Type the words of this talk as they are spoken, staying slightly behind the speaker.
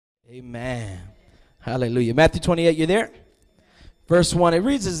Amen. Hallelujah. Matthew 28, you there? Verse 1, it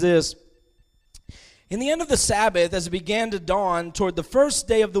reads as this. In the end of the Sabbath, as it began to dawn toward the first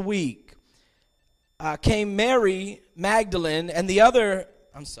day of the week, came Mary Magdalene and the other,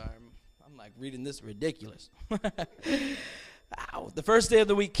 I'm like reading this ridiculous. The first day of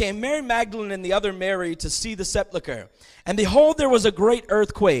the week came Mary Magdalene and the other Mary to see the sepulchre. And behold, there was a great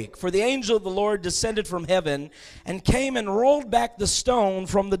earthquake, for the angel of the Lord descended from heaven and came and rolled back the stone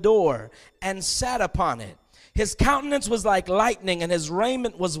from the door and sat upon it. His countenance was like lightning, and his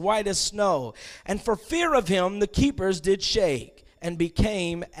raiment was white as snow. And for fear of him, the keepers did shake and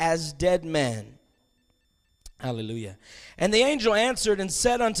became as dead men. Hallelujah. And the angel answered and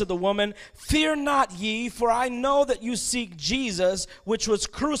said unto the woman, Fear not ye, for I know that you seek Jesus, which was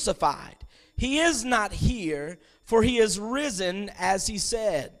crucified. He is not here, for he is risen, as he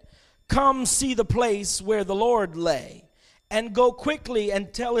said. Come see the place where the Lord lay, and go quickly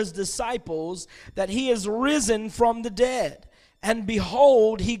and tell his disciples that he is risen from the dead. And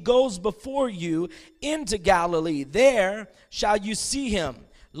behold, he goes before you into Galilee. There shall you see him.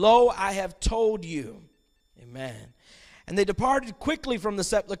 Lo, I have told you. Amen. And they departed quickly from the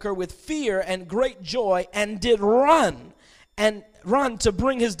sepulchre with fear and great joy, and did run to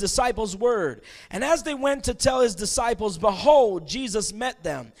bring his disciples word. And as they went to tell his disciples, behold, Jesus met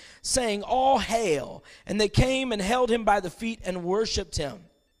them, saying, All hail. And they came and held him by the feet and worshipped him.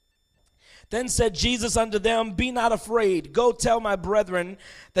 Then said Jesus unto them, Be not afraid. Go tell my brethren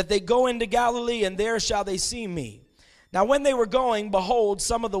that they go into Galilee, and there shall they see me. Now when they were going, behold,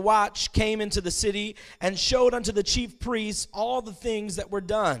 some of the watch came into the city and showed unto the chief priests all the things that were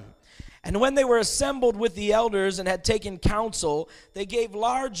done. And when they were assembled with the elders and had taken counsel, they gave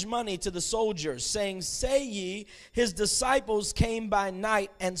large money to the soldiers, saying, Say ye, his disciples came by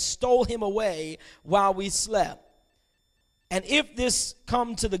night and stole him away while we slept. And if this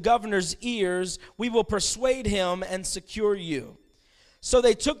come to the governor's ears, we will persuade him and secure you. So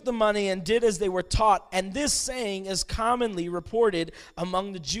they took the money and did as they were taught, and this saying is commonly reported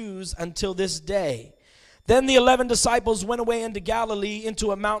among the Jews until this day. Then the 11 disciples went away into Galilee,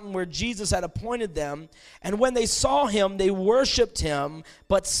 into a mountain where Jesus had appointed them. And when they saw him, they worshipped him,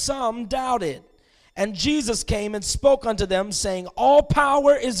 but some doubted. And Jesus came and spoke unto them, saying, All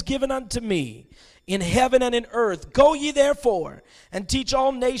power is given unto me in heaven and in earth. Go ye therefore and teach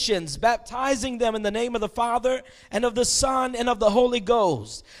all nations, baptizing them in the name of the Father and of the Son and of the Holy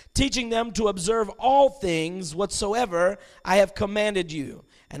Ghost, teaching them to observe all things whatsoever I have commanded you.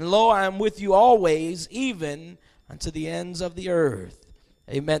 And lo, I am with you always, even unto the ends of the earth.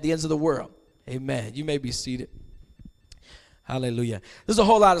 Amen. The ends of the world. Amen. You may be seated. Hallelujah. There's a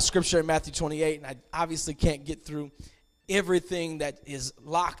whole lot of scripture in Matthew 28, and I obviously can't get through everything that is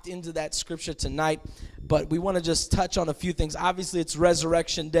locked into that scripture tonight, but we want to just touch on a few things. Obviously, it's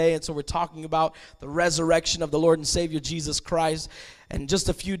Resurrection Day, and so we're talking about the resurrection of the Lord and Savior Jesus Christ. And just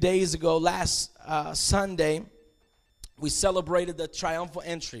a few days ago, last Sunday, we celebrated the triumphal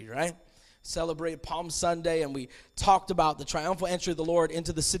entry, right? Celebrated Palm Sunday, and we talked about the triumphal entry of the Lord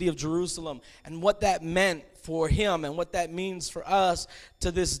into the city of Jerusalem and what that meant for him and what that means for us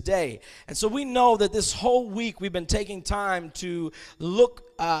to this day. And so we know that this whole week we've been taking time to look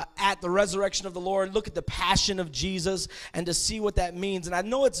at the resurrection of the Lord, look at the passion of Jesus, and to see what that means. And I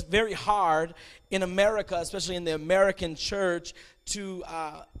know it's very hard in America, especially in the American church, to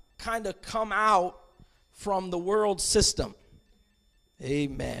kind of come out from the world system.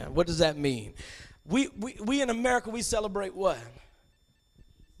 Amen. What does that mean? We in America, we celebrate what?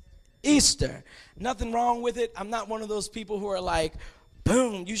 Easter. Nothing wrong with it. I'm not one of those people who are like,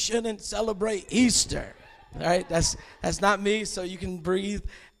 boom, you shouldn't celebrate Easter. All right, that's not me, so you can breathe.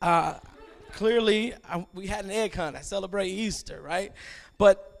 Clearly, we had an egg hunt. I celebrate Easter, right?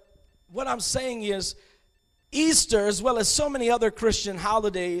 But what I'm saying is, Easter, as well as so many other Christian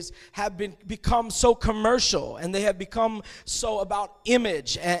holidays, have become so commercial, and they have become so about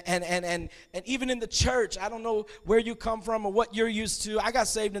image. And even in the church, I don't know where you come from or what you're used to. I got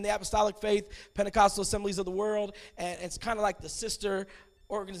saved in the Apostolic Faith, Pentecostal Assemblies of the World, and it's kind of like the sister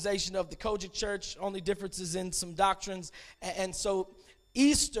organization of the Kojic Church, only differences in some doctrines. And so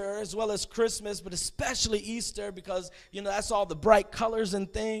Easter, as well as Christmas, but especially Easter, because, you know, that's all the bright colors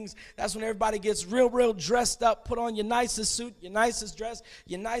and things. That's when everybody gets real dressed up, put on your nicest suit, your nicest dress,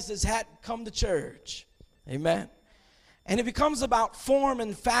 your nicest hat, come to church. Amen. And it becomes about form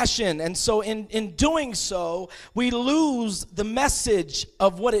and fashion. And so in doing so, we lose the message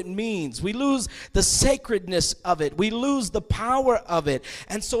of what it means. We lose the sacredness of it. We lose the power of it.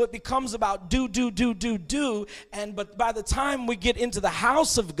 And so it becomes about do. But by the time we get into the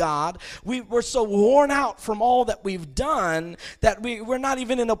house of God, we're so worn out from all that we've done that we're not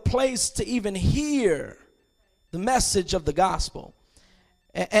even in a place to even hear the message of the gospel.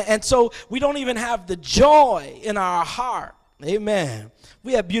 And so we don't even have the joy in our heart. Amen.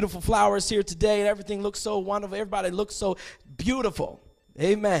 We have beautiful flowers here today, and everything looks so wonderful. Everybody looks so beautiful.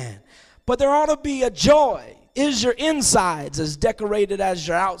 Amen. But there ought to be a joy. Is your insides as decorated as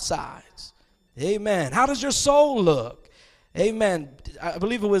your outsides? Amen. How does your soul look? Amen. I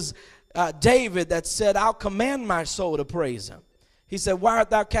believe it was David that said, I'll command my soul to praise him. He said, why art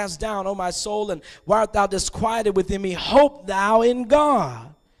thou cast down, O my soul, and why art thou disquieted within me? Hope thou in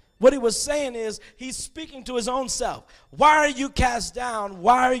God. What he was saying is, he's speaking to his own self. Why are you cast down?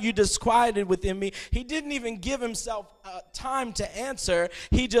 Why are you disquieted within me? He didn't even give himself time to answer.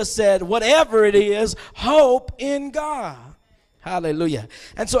 He just said, whatever it is, hope in God. Hallelujah.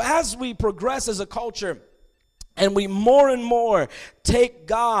 And so as we progress as a culture, and we more and more take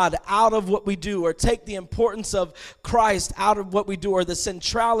God out of what we do, or take the importance of Christ out of what we do, or the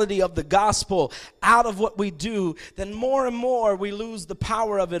centrality of the gospel out of what we do, then more and more we lose the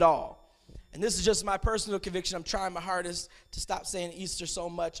power of it all. And this is just my personal conviction. I'm trying my hardest to stop saying Easter so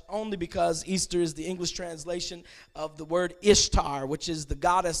much, only because Easter is the English translation of the word Ishtar, which is the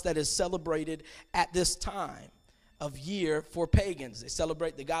goddess that is celebrated at this time of year for pagans. They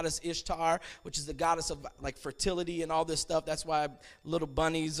celebrate the goddess Ishtar, which is the goddess of like fertility and all this stuff. That's why little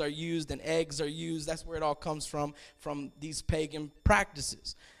bunnies are used and eggs are used. That's where it all comes from these pagan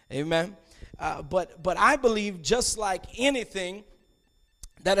practices. Amen. But I believe, just like anything,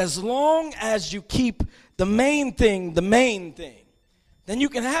 that as long as you keep the main thing, then you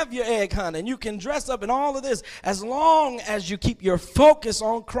can have your egg hunt and you can dress up and all of this, as long as you keep your focus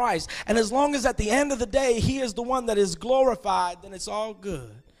on Christ. And as long as at the end of the day, he is the one that is glorified, then it's all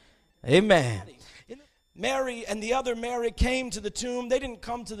good. Amen. Mary and the other Mary came to the tomb. They didn't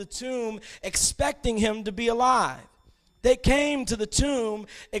come to the tomb expecting him to be alive. They came to the tomb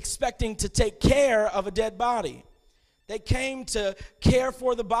expecting to take care of a dead body. They came to care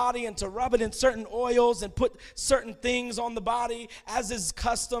for the body and to rub it in certain oils and put certain things on the body, as is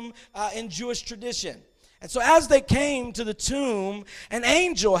custom in Jewish tradition. And so as they came to the tomb, an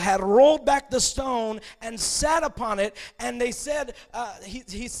angel had rolled back the stone and sat upon it, and they said,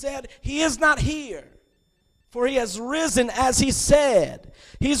 he said, he is not here, for he has risen as he said.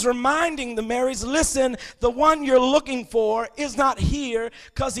 He's reminding the Marys, listen, the one you're looking for is not here,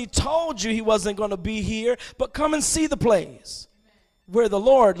 because he told you he wasn't going to be here, but come and see the place where the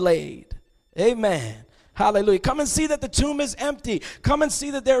Lord laid. Amen. Hallelujah. Come and see that the tomb is empty. Come and see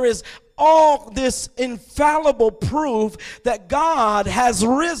that there is all this infallible proof that God has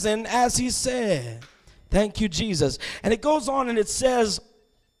risen as he said. Thank you, Jesus. And it goes on and it says,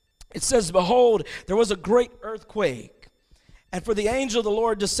 behold, there was a great earthquake. And for the angel of the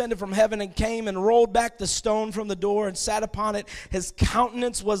Lord descended from heaven and came and rolled back the stone from the door and sat upon it. His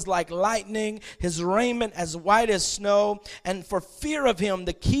countenance was like lightning, his raiment as white as snow. And for fear of him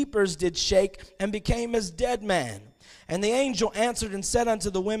the keepers did shake and became as dead men. And the angel answered and said unto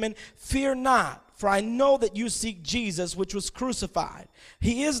the women, fear not, for I know that you seek Jesus, which was crucified.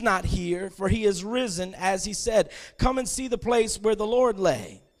 He is not here, for he is risen, as he said. Come and see the place where the Lord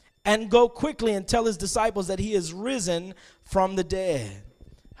lay. And go quickly and tell his disciples that he is risen from the dead.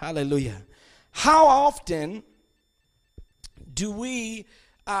 Hallelujah. How often do we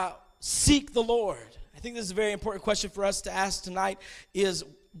seek the Lord? I think this is a very important question for us to ask tonight, is,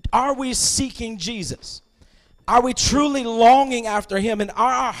 are we seeking Jesus? Are we truly longing after him? And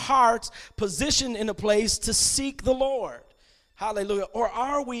are our hearts positioned in a place to seek the Lord? Hallelujah. Or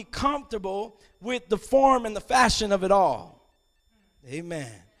are we comfortable with the form and the fashion of it all?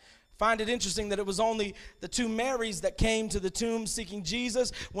 Amen. Find it interesting that it was only the two Marys that came to the tomb seeking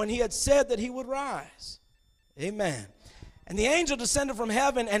Jesus when he had said that he would rise. Amen. And the angel descended from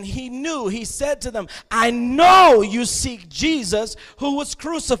heaven, and he knew, he said to them, I know you seek Jesus who was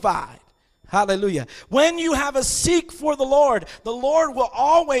crucified. Hallelujah. When you have a seek for the Lord will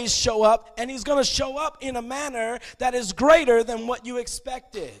always show up, and he's going to show up in a manner that is greater than what you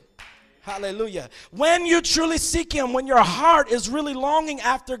expected. Hallelujah. When you truly seek him, when your heart is really longing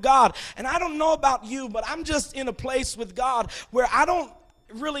after God, and I don't know about you, but I'm just in a place with God where I don't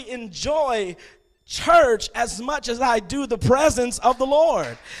really enjoy church as much as I do the presence of the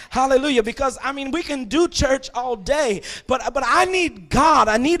Lord. Hallelujah. Because I mean, we can do church all day, but I need God.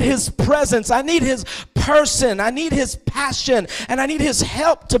 I need his presence. I need his person. I need his passion, and I need his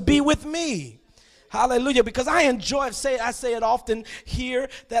help to be with me. Hallelujah. Because I enjoy, I say it often here,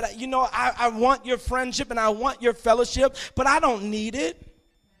 that, I want your friendship and I want your fellowship, but I don't need it.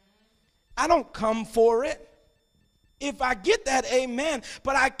 I don't come for it. If I get that, amen.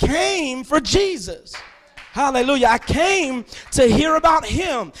 But I came for Jesus. Hallelujah. I came to hear about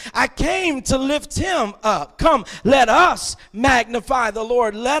him. I came to lift him up. Come, let us magnify the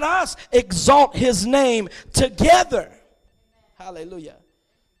Lord. Let us exalt his name together. Hallelujah.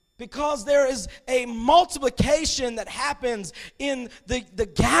 Because there is a multiplication that happens in the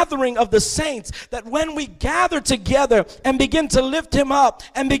gathering of the saints, that when we gather together and begin to lift him up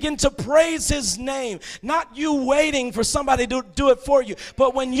and begin to praise his name, not you waiting for somebody to do it for you,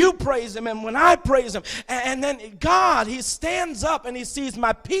 but when you praise him and when I praise him, and then God, he stands up and he sees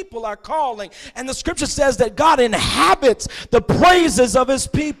my people are calling. And the scripture says that God inhabits the praises of his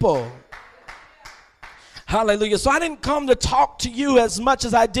people. Hallelujah. So I didn't come to talk to you as much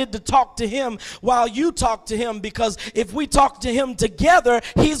as I did to talk to him while you talk to him, because if we talk to him together,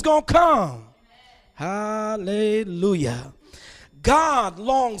 he's going to come. Hallelujah. God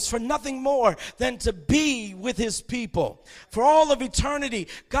longs for nothing more than to be with his people. For all of eternity,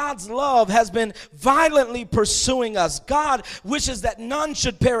 God's love has been violently pursuing us. God wishes that none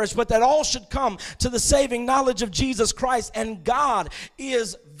should perish, but that all should come to the saving knowledge of Jesus Christ. And God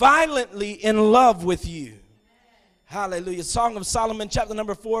is violently in love with you. Hallelujah. Song of Solomon, chapter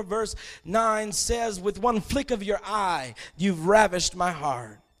number 4, verse 9 says, with one flick of your eye, you've ravished my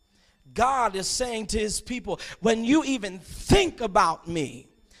heart. God is saying to his people, when you even think about me,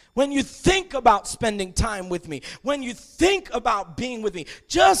 when you think about spending time with me, when you think about being with me,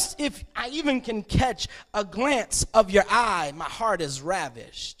 just if I even can catch a glance of your eye, my heart is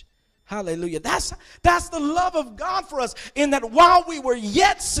ravished. Hallelujah. That's the love of God for us, in that while we were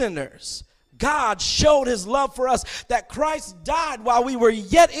yet sinners, God showed his love for us, that Christ died while we were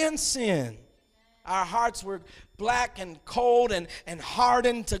yet in sin. Our hearts were black and cold and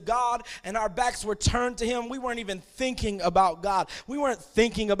hardened to God, and our backs were turned to him. We weren't even thinking about God. We weren't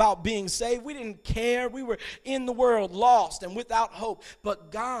thinking about being saved. We didn't care. We were in the world, lost and without hope.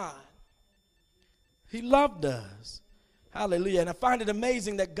 But God, he loved us. Hallelujah. And I find it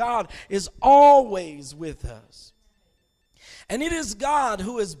amazing that God is always with us. And it is God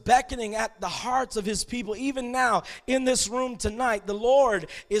who is beckoning at the hearts of his people. Even now in this room tonight, the Lord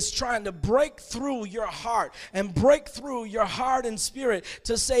is trying to break through your heart and break through your heart and spirit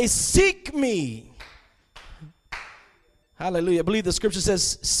to say, seek me. Hallelujah. I believe the scripture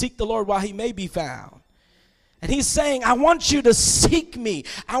says, seek the Lord while he may be found. And he's saying, I want you to seek me.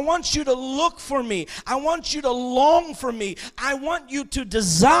 I want you to look for me. I want you to long for me. I want you to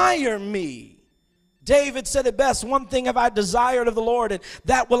desire me. David said it best, one thing have I desired of the Lord, and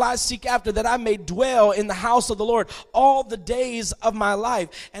that will I seek after, that I may dwell in the house of the Lord all the days of my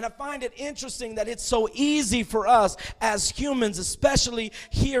life. And I find it interesting that it's so easy for us as humans, especially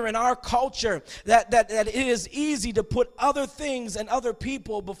here in our culture, that it is easy to put other things and other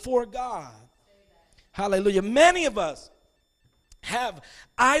people before God. Hallelujah. Many of us have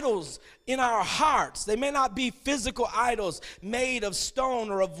idols in our hearts. They may not be physical idols made of stone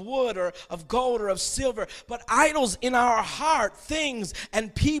or of wood or of gold or of silver, but idols in our heart, things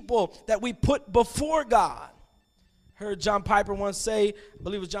and people that we put before God. Heard John Piper once say, I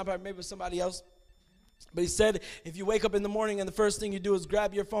believe it was John Piper, maybe it was somebody else, but he said, if you wake up in the morning and the first thing you do is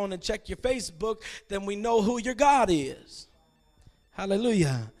grab your phone and check your Facebook, then we know who your God is.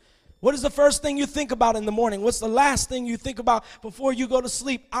 Hallelujah. What is the first thing you think about in the morning? What's the last thing you think about before you go to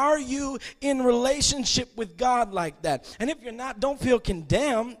sleep? Are you in relationship with God like that? And if you're not, don't feel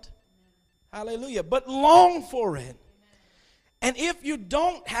condemned. Hallelujah. But long for it. And if you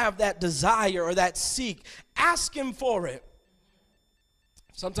don't have that desire or that seek, ask him for it.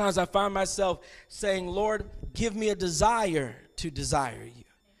 Sometimes I find myself saying, Lord, give me a desire to desire you.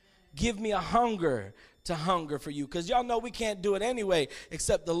 Give me a hunger to hunger for you, because y'all know we can't do it anyway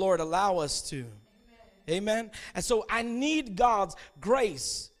except the Lord allow us to. Amen. And so I need God's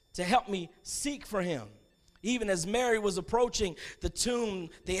grace to help me seek for him. Even as Mary was approaching the tomb,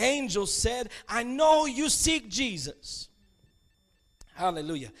 the angel said, I know you seek Jesus.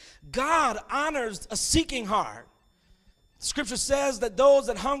 Hallelujah. God honors a seeking heart. Scripture says that those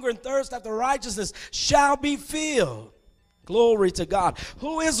that hunger and thirst after righteousness shall be filled. Glory to God.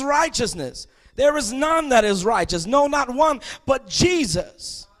 Who is righteousness? There is none that is righteous, no, not one, but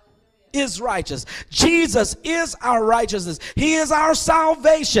Jesus is righteous. Jesus is our righteousness. He is our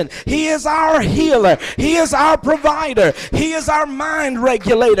salvation. He is our healer. He is our provider. He is our mind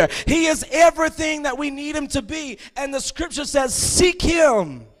regulator. He is everything that we need him to be. And the scripture says, seek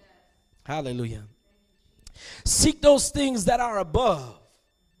him. Hallelujah. Seek those things that are above.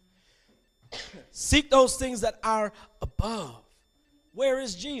 Seek those things that are above. Where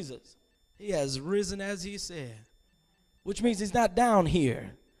is Jesus? He has risen as he said, which means he's not down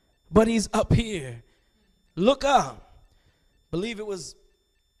here, but he's up here. Look up. Believe it was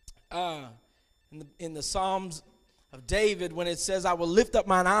in the Psalms of David when it says, I will lift up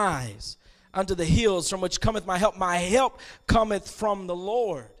mine eyes unto the hills from which cometh my help. My help cometh from the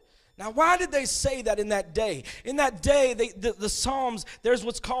Lord. Now, why did they say that in that day? In that day, the Psalms, there's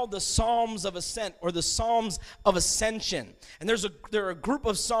what's called the Psalms of Ascent or the Psalms of Ascension. And there are a group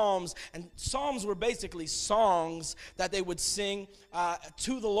of Psalms, and Psalms were basically songs that they would sing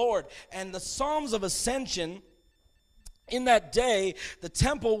to the Lord. And the Psalms of Ascension, in that day, the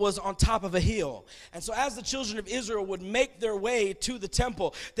temple was on top of a hill. And so as the children of Israel would make their way to the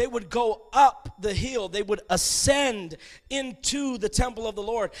temple, they would go up the hill. They would ascend into the temple of the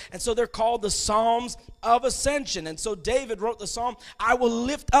Lord. And so they're called the Psalms of Ascension. And so David wrote the psalm, I will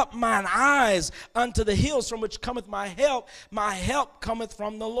lift up mine eyes unto the hills from which cometh my help. My help cometh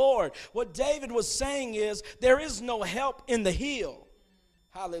from the Lord. What David was saying is, there is no help in the hill.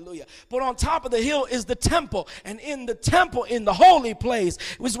 Hallelujah. But on top of the hill is the temple. And in the temple, in the holy place,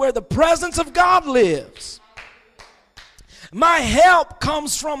 was where the presence of God lives. My help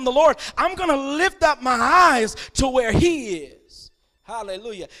comes from the Lord. I'm going to lift up my eyes to where he is.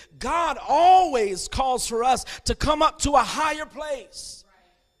 Hallelujah. God always calls for us to come up to a higher place.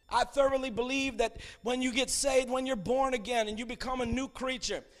 I thoroughly believe that when you get saved, when you're born again and you become a new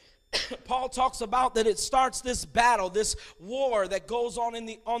creature, Paul talks about that it starts this battle, this war that goes on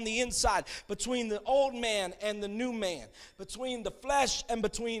on the inside between the old man and the new man, between the flesh and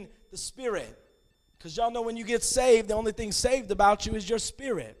between the spirit. Because y'all know when you get saved, the only thing saved about you is your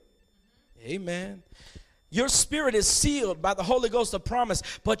spirit. Amen. Your spirit is sealed by the Holy Ghost of promise,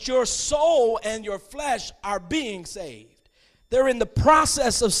 but your soul and your flesh are being saved. They're in the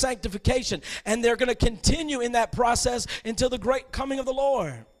process of sanctification, and they're going to continue in that process until the great coming of the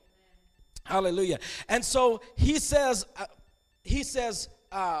Lord. Hallelujah. And so he says,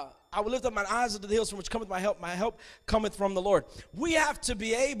 I will lift up my eyes unto the hills from which cometh my help. My help cometh from the Lord. We have to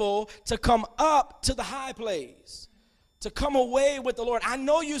be able to come up to the high place, to come away with the Lord. I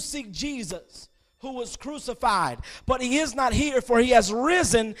know you seek Jesus, who was crucified, but he is not here, for he has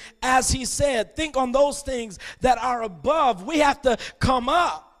risen as he said. Think on those things that are above. We have to come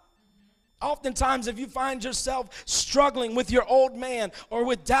up. Oftentimes, if you find yourself struggling with your old man or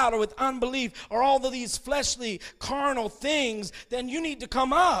with doubt or with unbelief or all of these fleshly, carnal things, then you need to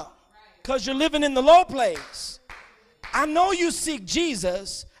come up because you're living in the low place. I know you seek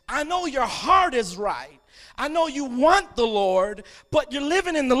Jesus. I know your heart is right. I know you want the Lord, but you're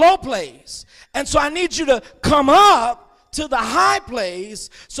living in the low place. And so I need you to come up to the high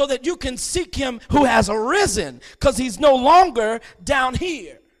place so that you can seek him who has arisen, because he's no longer down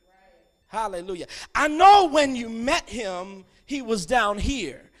here. Hallelujah. I know when you met him, he was down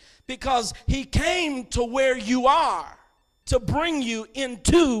here, because he came to where you are to bring you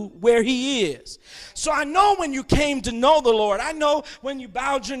into where he is. So I know when you came to know the Lord. I know when you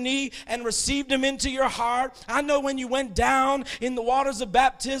bowed your knee and received him into your heart. I know when you went down in the waters of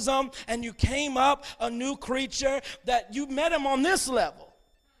baptism and you came up a new creature, that you met him on this level.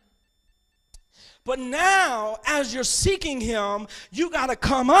 But now, as you're seeking him, you got to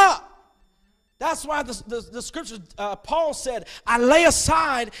come up. That's why the scripture, Paul said, I lay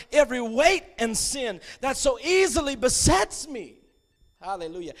aside every weight and sin that so easily besets me.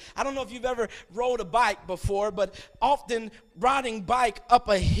 Hallelujah. I don't know if you've ever rode a bike before, but often riding bike up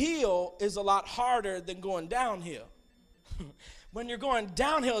a hill is a lot harder than going downhill. When you're going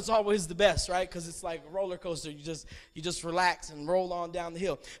downhill, it's always the best, right? Because it's like a roller coaster. You just relax and roll on down the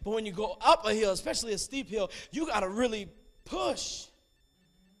hill. But when you go up a hill, especially a steep hill, you got to really push.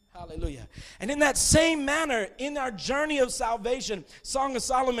 Hallelujah. And in that same manner, in our journey of salvation, Song of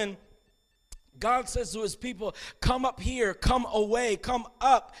Solomon, God says to his people, come up here, come away, come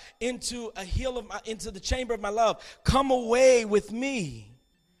up into into the chamber of my love. Come away with me.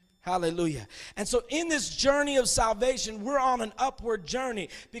 Hallelujah. And so in this journey of salvation, we're on an upward journey,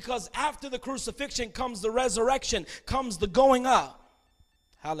 because after the crucifixion comes the resurrection, comes the going up.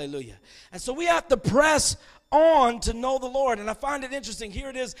 Hallelujah. And so we have to press on to know the Lord. And I find it interesting. Here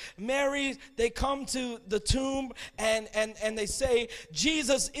it is. Mary, they come to the tomb and they say,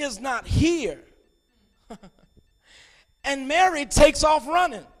 Jesus is not here. And Mary takes off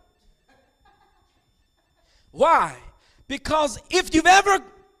running. Why? Because if you've ever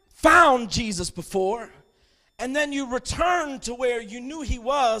found Jesus before, and then you return to where you knew he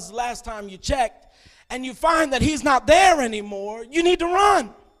was last time you checked, and you find that he's not there anymore, you need to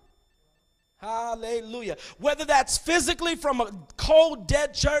run. Hallelujah. Whether that's physically from a cold,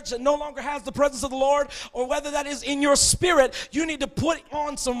 dead church that no longer has the presence of the Lord, or whether that is in your spirit, you need to put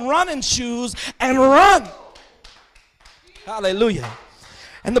on some running shoes and run. Hallelujah.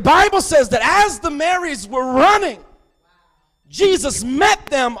 And the Bible says that as the Marys were running, Jesus met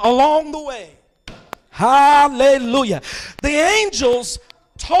them along the way. Hallelujah. The angels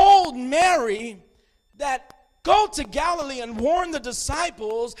told Mary that go to Galilee and warn the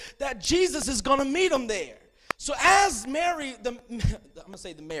disciples that Jesus is going to meet them there. So as Mary, I'm going to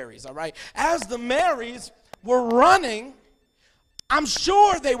say the Marys, all right? As the Marys were running, I'm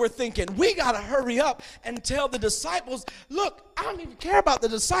sure they were thinking, we got to hurry up and tell the disciples, look, I don't even care about the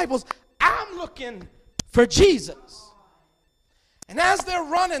disciples. I'm looking for Jesus. And as they're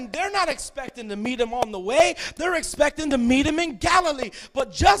running, they're not expecting to meet him on the way. They're expecting to meet him in Galilee.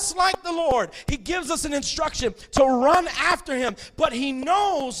 But just like the Lord, he gives us an instruction to run after him. But he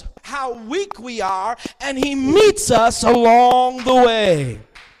knows how weak we are, and he meets us along the way.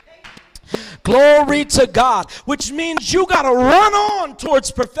 Glory to God, which means you got to run on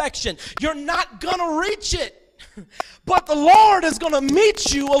towards perfection. You're not going to reach it, but the Lord is going to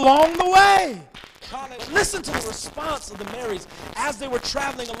meet you along the way. Listen to the response of the Marys as they were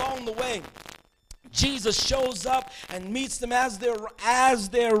traveling along the way. Jesus shows up and meets them as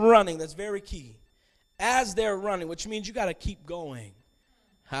they're running. That's very key. As they're running, which means you got to keep going.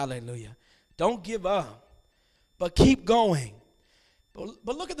 Hallelujah. Don't give up, but keep going.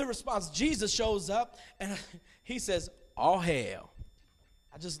 But look at the response. Jesus shows up and he says, all hail.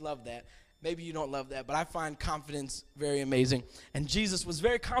 I just love that. Maybe you don't love that, but I find confidence very amazing. And Jesus was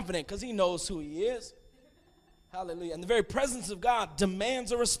very confident because he knows who he is. Hallelujah. And the very presence of God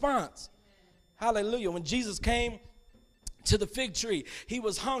demands a response. Hallelujah. When Jesus came to the fig tree, he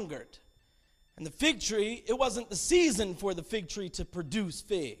was hungered. And the fig tree, it wasn't the season for the fig tree to produce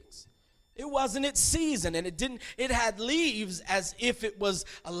figs. It wasn't its season, and it had leaves as if it was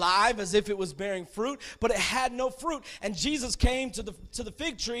alive, as if it was bearing fruit, but it had no fruit. And Jesus came to the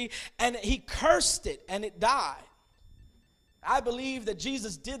fig tree, and he cursed it, and it died. I believe that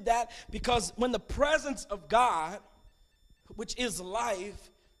Jesus did that because when the presence of God, which is life,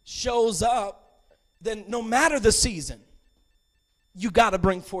 shows up, then no matter the season, you got to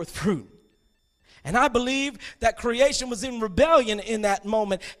bring forth fruit. And I believe that creation was in rebellion in that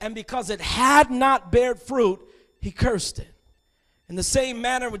moment, and because it had not bared fruit, he cursed it. In the same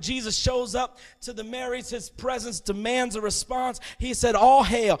manner, when Jesus shows up to the Marys, his presence demands a response. He said, all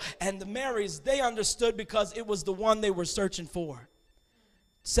hail. And the Marys, they understood because it was the one they were searching for.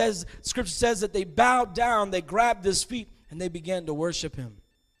 Scripture says that they bowed down, they grabbed his feet, and they began to worship him.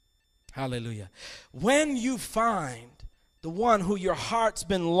 Hallelujah. When you find the one who your heart's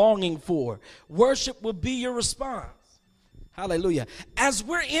been longing for, worship will be your response. Hallelujah. As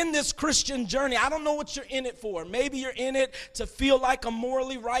we're in this Christian journey, I don't know what you're in it for. Maybe you're in it to feel like a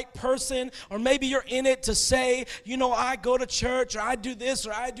morally right person, or maybe you're in it to say, you know, I go to church, or I do this,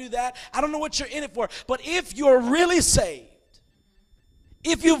 or I do that. I don't know what you're in it for. But if you're really saved,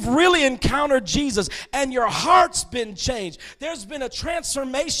 if you've really encountered Jesus and your heart's been changed, there's been a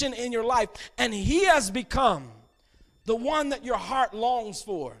transformation in your life, and he has become the one that your heart longs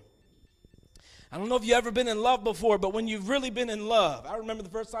for. I don't know if you've ever been in love before, but when you've really been in love, I remember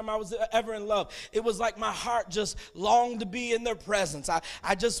the first time I was ever in love, it was like my heart just longed to be in their presence.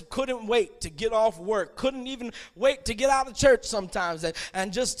 I just couldn't wait to get off work, couldn't even wait to get out of church sometimes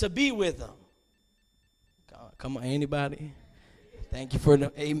and just to be with them. God, come on, anybody? Thank you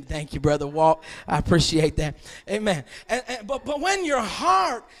thank you, Brother Walt. I appreciate that. Amen. But when your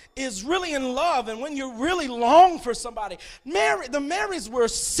heart is really in love and when you really long for somebody, the Marys were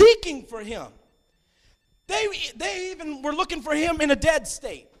seeking for him. They even were looking for him in a dead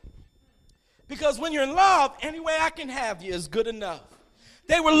state. Because when you're in love, any way I can have you is good enough.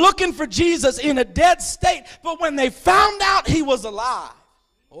 They were looking for Jesus in a dead state, but when they found out he was alive,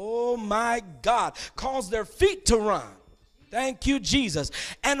 oh my God, caused their feet to run. Thank you, Jesus.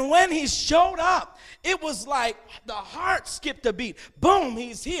 And when he showed up, it was like the heart skipped a beat. Boom,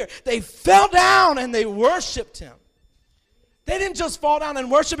 he's here. They fell down and they worshiped him. They didn't just fall down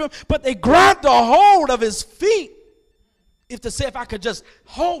and worship him, but they grabbed a hold of his feet. If I could just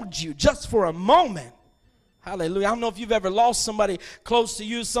hold you just for a moment. Hallelujah. I don't know if you've ever lost somebody close to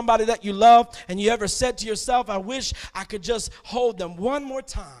you, somebody that you love, and you ever said to yourself, I wish I could just hold them one more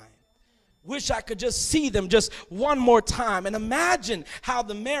time. Wish I could just see them just one more time. And imagine how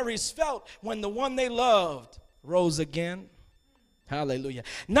the Marys felt when the one they loved rose again. Hallelujah.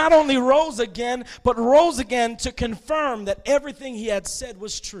 Not only rose again, but rose again to confirm that everything he had said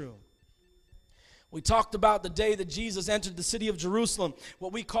was true. We talked about the day that Jesus entered the city of Jerusalem,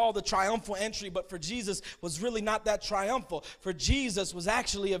 what we call the triumphal entry, but for Jesus was really not that triumphal. For Jesus was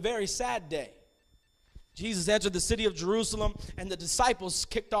actually a very sad day. Jesus entered the city of Jerusalem, and the disciples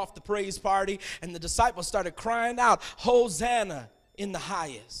kicked off the praise party, and the disciples started crying out, "Hosanna in the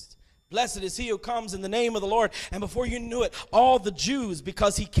highest. Blessed is he who comes in the name of the Lord." And before you knew it, all the Jews,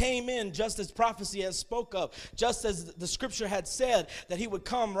 because he came in just as prophecy has spoke of, just as the scripture had said that he would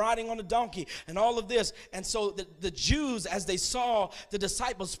come riding on a donkey and all of this. And so the Jews, as they saw the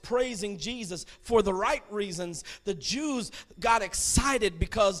disciples praising Jesus for the right reasons, the Jews got excited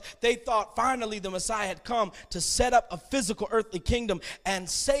because they thought finally the Messiah had come to set up a physical earthly kingdom and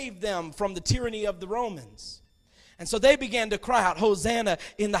save them from the tyranny of the Romans. And so they began to cry out, "Hosanna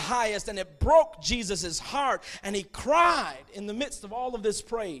in the highest." And it broke Jesus' heart. And he cried in the midst of all of this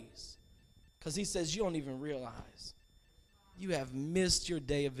praise. Because he says, you don't even realize. You have missed your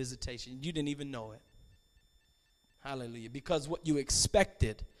day of visitation. You didn't even know it. Hallelujah. Because what you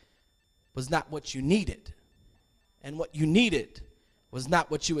expected was not what you needed. And what you needed was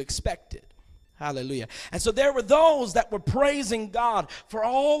not what you expected. Hallelujah. And so there were those that were praising God for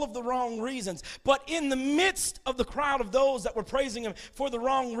all of the wrong reasons. But in the midst of the crowd of those that were praising him for the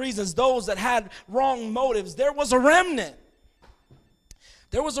wrong reasons, those that had wrong motives, there was a remnant.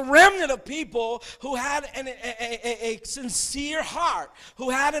 There was a remnant of people who had a sincere heart, who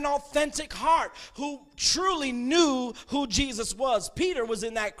had an authentic heart, who truly knew who Jesus was. Peter was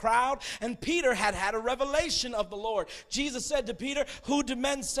in that crowd, and Peter had had a revelation of the Lord. Jesus said to Peter, "Who do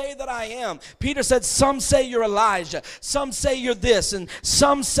men say that I am?" Peter said, "Some say you're Elijah, some say you're this, and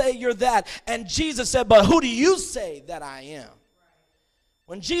some say you're that." And Jesus said, "But who do you say that I am?"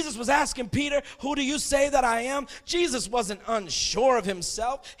 When Jesus was asking Peter, "Who do you say that I am?" Jesus wasn't unsure of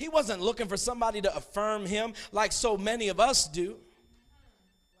himself. He wasn't looking for somebody to affirm him like so many of us do.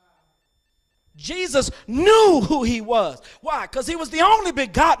 Jesus knew who he was. Why? Because he was the only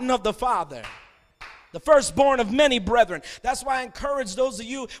begotten of the Father, the firstborn of many brethren. That's why I encourage those of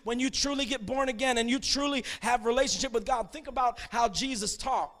you, when you truly get born again and you truly have a relationship with God, think about how Jesus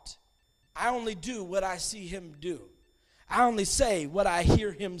talked. "I only do what I see him do. I only say what I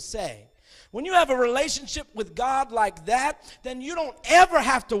hear him say." When you have a relationship with God like that, then you don't ever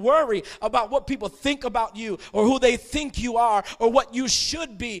have to worry about what people think about you or who they think you are or what you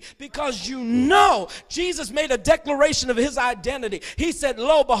should be, because you know Jesus made a declaration of his identity. He said,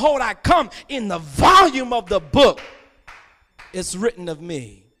 "Lo, behold, I come, in the volume of the book it's written of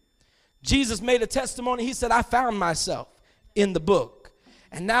me." Jesus made a testimony. He said, "I found myself in the book.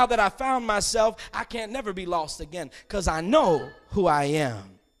 And now that I found myself, I can't never be lost again, because I know who I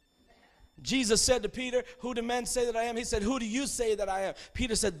am." Jesus said to Peter, "Who do men say that I am?" He said, "Who do you say that I am?"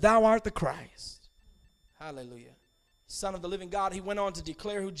 Peter said, "Thou art the Christ." Hallelujah. Son of the living God. He went on to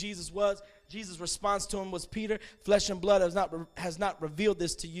declare who Jesus was. Jesus' response to him was, "Peter, flesh and blood has not revealed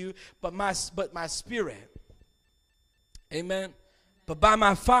this to you, but my spirit." Amen. "But by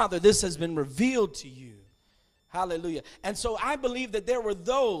my Father this has been revealed to you." Hallelujah. And so I believe that there were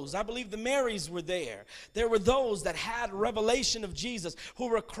those, I believe the Marys were there. There were those that had revelation of Jesus, who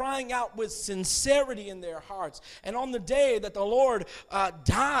were crying out with sincerity in their hearts. And on the day that the Lord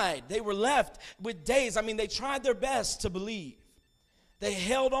died, they were left with days. I mean, they tried their best to believe. They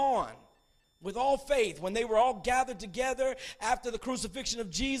held on with all faith when they were all gathered together after the crucifixion of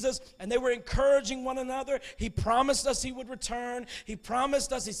Jesus, and they were encouraging one another. He promised us he would return. He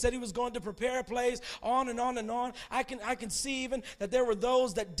promised us, he said he was going to prepare a place, on and on and on. I can see even that there were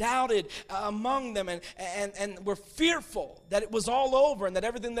those that doubted among them and were fearful that it was all over and that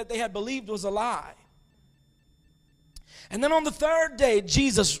everything that they had believed was a lie. And then on the third day,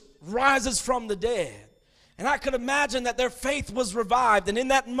 Jesus rises from the dead. And I could imagine that their faith was revived. And in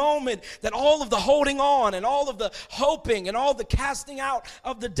that moment, that all of the holding on and all of the hoping and all the casting out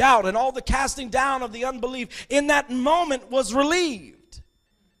of the doubt and all the casting down of the unbelief in that moment was relieved.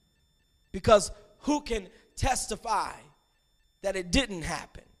 Because who can testify that it didn't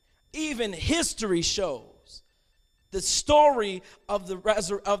happen? Even history shows the story of the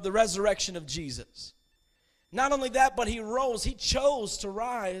resurrection of Jesus. Not only that, but he rose. He chose to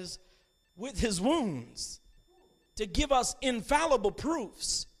rise with his wounds, to give us infallible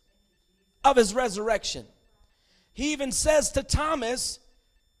proofs of his resurrection. He even says to Thomas,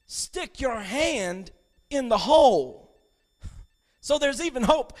 "Stick your hand in the hole." So there's even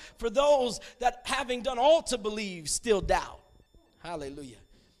hope for those that, having done all to believe, still doubt. Hallelujah.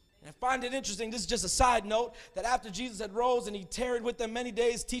 And I find it interesting, this is just a side note, that after Jesus had rose and he tarried with them many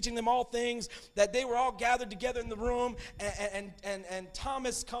days, teaching them all things, that they were all gathered together in the room, and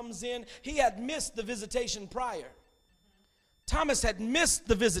Thomas comes in. He had missed the visitation prior. Thomas had missed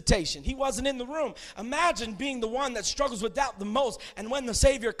the visitation. He wasn't in the room. Imagine being the one that struggles with doubt the most, and when the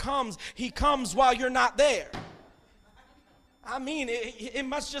Savior comes, he comes while you're not there. I mean, it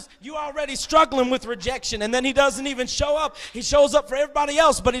must just, you already struggling with rejection, and then he doesn't even show up. He shows up for everybody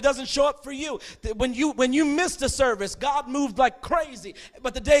else, but he doesn't show up for you. When you missed a service, God moved like crazy,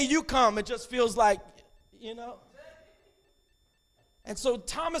 but the day you come, it just feels like, you know. And so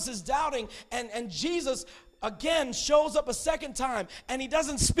Thomas is doubting, and Jesus again shows up a second time, and he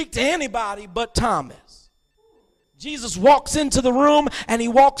doesn't speak to anybody but Thomas. Jesus walks into the room, and he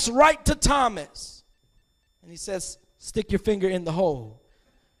walks right to Thomas, and he says, stick your finger in the hole.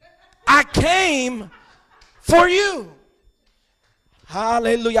 I came for you.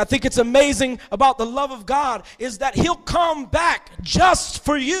 Hallelujah. I think it's amazing about the love of God is that he'll come back just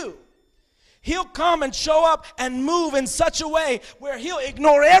for you. He'll come and show up and move in such a way where he'll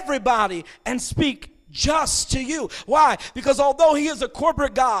ignore everybody and speak just to you. Why? Because although he is a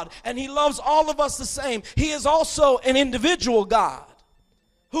corporate God and he loves all of us the same, he is also an individual God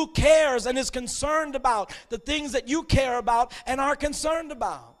who cares and is concerned about the things that you care about and are concerned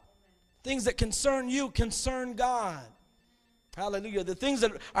about. Things that concern you concern God. Hallelujah. The things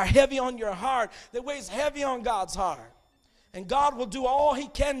that are heavy on your heart, that weighs heavy on God's heart. And God will do all he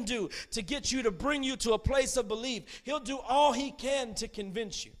can do to get you, to bring you to a place of belief. He'll do all he can to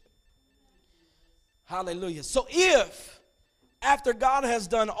convince you. Hallelujah. So if, after God has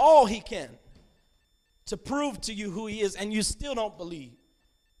done all he can to prove to you who he is, and you still don't believe,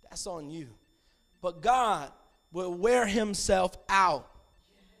 that's on you. But God will wear himself out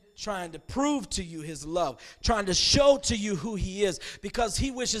trying to prove to you his love, trying to show to you who he is, because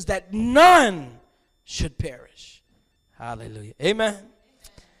he wishes that none should perish. Hallelujah. Amen.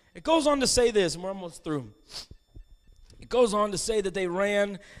 It goes on to say this, and we're almost through. It goes on to say that they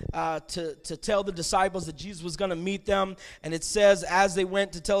ran to tell the disciples that Jesus was going to meet them. And it says, as they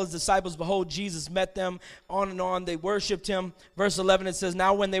went to tell his disciples, behold, Jesus met them. On and on, they worshiped him. Verse 11, it says,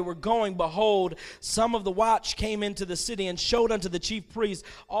 now when they were going, behold, some of the watch came into the city and showed unto the chief priests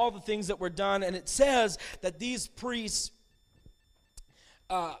all the things that were done. And it says that these priests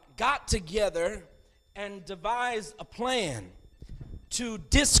got together and devised a plan to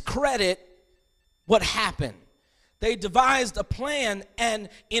discredit what happened. They devised a plan and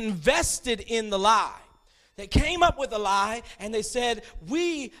invested in the lie. They came up with a lie, and they said,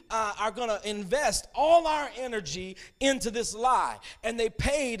 we are going to invest all our energy into this lie. And they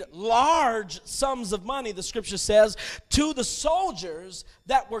paid large sums of money, the scripture says, to the soldiers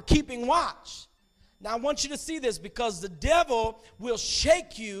that were keeping watch. Now, I want you to see this, because the devil will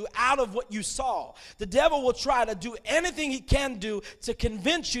shake you out of what you saw. The devil will try to do anything he can do to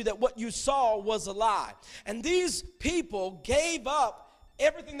convince you that what you saw was a lie. And these people gave up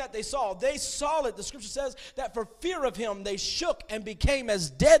everything that they saw. They saw it. The scripture says that for fear of him, they shook and became as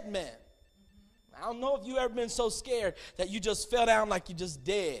dead men. I don't know if you've ever been so scared that you just fell down like you just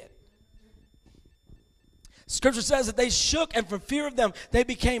dead. Scripture says that they shook, and for fear of them, they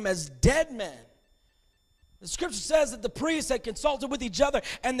became as dead men. The scripture says that the priests had consulted with each other,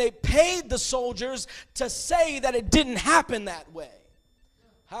 and they paid the soldiers to say that it didn't happen that way.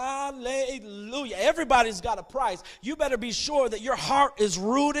 Hallelujah. Everybody's got a price. You better be sure that your heart is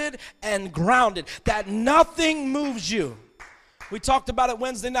rooted and grounded, that nothing moves you. We talked about it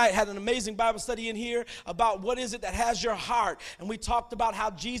Wednesday night, had an amazing Bible study in here about what is it that has your heart. And we talked about how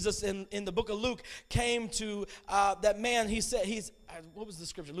Jesus in the book of Luke came to that man. He said, what was the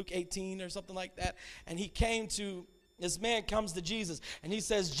scripture? Luke 18 or something like that. And he came to, this man comes to Jesus, and he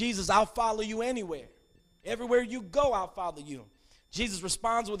says, Jesus, I'll follow you anywhere. Everywhere you go, I'll follow you. Jesus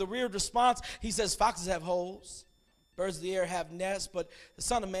responds with a weird response. He says, foxes have holes, birds of the air have nests, but the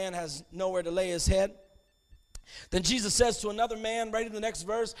Son of Man has nowhere to lay his head. Then Jesus says to another man, right in the next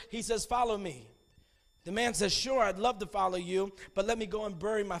verse, he says, follow me. The man says, sure, I'd love to follow you, but let me go and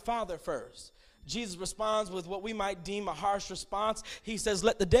bury my father first. Jesus responds with what we might deem a harsh response. He says,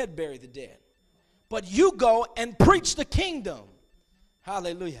 let the dead bury the dead. But you go and preach the kingdom.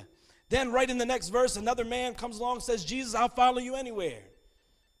 Hallelujah. Then right in the next verse, another man comes along and says, Jesus, I'll follow you anywhere.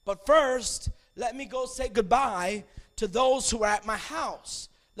 But first, let me go say goodbye to those who are at my house.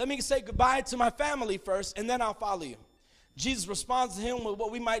 Let me say goodbye to my family first, and then I'll follow you. Jesus responds to him with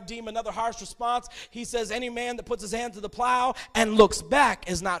what we might deem another harsh response. He says, any man that puts his hand to the plow and looks back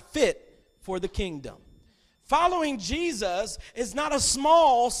is not fit for the kingdom. Following Jesus is not a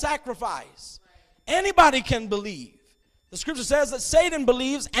small sacrifice. Anybody can believe. The scripture says that Satan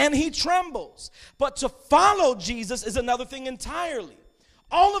believes and he trembles. But to follow Jesus is another thing entirely.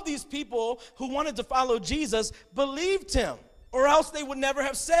 All of these people who wanted to follow Jesus believed him, or else they would never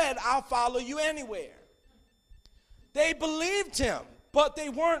have said, I'll follow you anywhere. They believed him, but they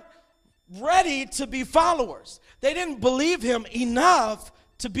weren't ready to be followers. They didn't believe him enough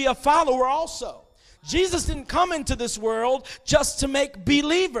to be a follower also. Jesus didn't come into this world just to make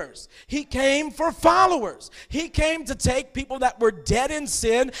believers. He came for followers. He came to take people that were dead in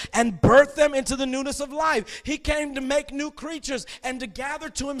sin and birth them into the newness of life. He came to make new creatures and to gather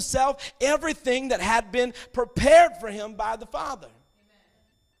to himself everything that had been prepared for him by the Father.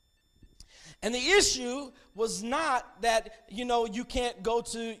 And the issue was not that, you can't go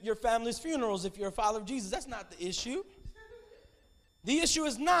to your family's funerals if you're a follower of Jesus. That's not the issue. The issue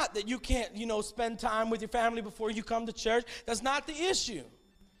is not that you can't, spend time with your family before you come to church. That's not the issue.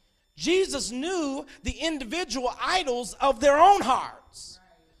 Jesus knew the individual idols of their own hearts.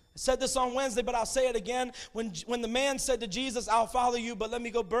 I said this on Wednesday, but I'll say it again. When the man said to Jesus, I'll follow you, but let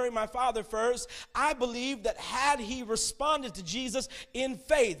me go bury my father first, I believe that had he responded to Jesus in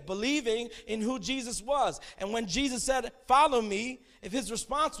faith, believing in who Jesus was, and when Jesus said, follow me, if his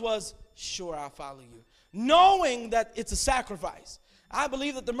response was, sure, I'll follow you, knowing that it's a sacrifice, I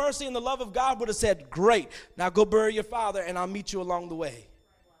believe that the mercy and the love of God would have said, great, now go bury your father and I'll meet you along the way.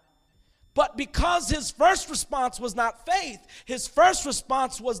 But because his first response was not faith, his first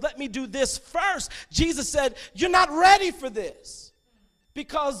response was, let me do this first. Jesus said, you're not ready for this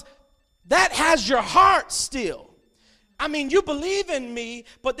because that has your heart still. I mean, you believe in me,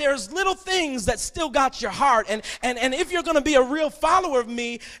 but there's little things that still got your heart. And if you're going to be a real follower of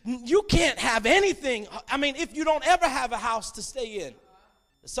me, you can't have anything. I mean, if you don't ever have a house to stay in.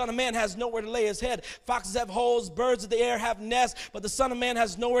 The Son of Man has nowhere to lay his head. Foxes have holes, birds of the air have nests, but the Son of Man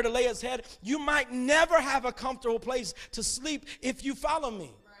has nowhere to lay his head. You might never have a comfortable place to sleep if you follow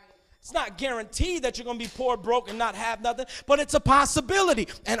me. It's not guaranteed that you're going to be poor, broke, and not have nothing, but it's a possibility.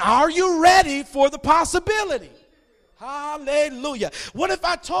 And are you ready for the possibility? Hallelujah. What if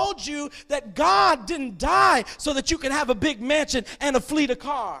I told you that God didn't die so that you can have a big mansion and a fleet of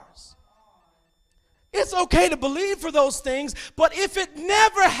cars? It's okay to believe for those things, but if it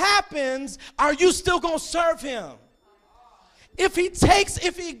never happens, are you still going to serve him? If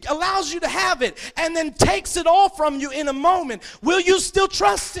he allows you to have it and then takes it all from you in a moment, will you still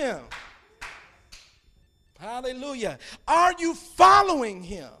trust him? Hallelujah. Are you following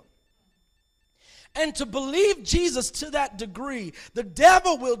him? And to believe Jesus to that degree, the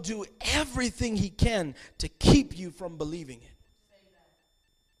devil will do everything he can to keep you from believing it.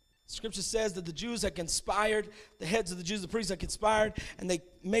 Scripture says that the Jews had conspired, the heads of the Jews, the priests had conspired, and they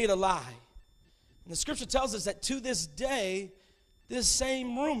made a lie. And the scripture tells us that to this day, this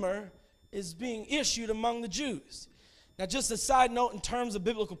same rumor is being issued among the Jews. Now, just a side note in terms of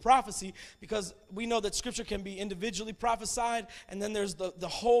biblical prophecy, because we know that Scripture can be individually prophesied, and then there's the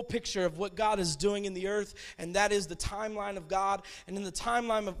whole picture of what God is doing in the earth, and that is the timeline of God. And in the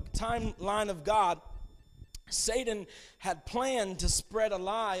timeline of God, Satan had planned to spread a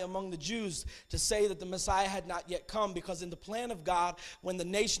lie among the Jews to say that the Messiah had not yet come, because in the plan of God, when the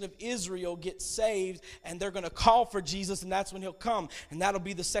nation of Israel gets saved and they're going to call for Jesus, and that's when he'll come, and that'll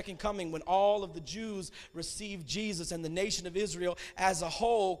be the second coming, when all of the Jews receive Jesus and the nation of Israel as a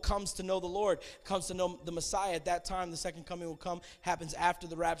whole comes to know the Lord, comes to know the Messiah. At that time, the second coming will come, happens after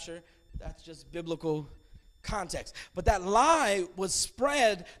the rapture. That's just biblical context. But that lie was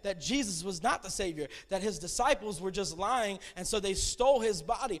spread that Jesus was not the Savior, that his disciples were just lying, and so they stole his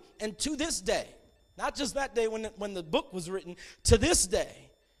body. And to this day, not just that day when the book was written, to this day,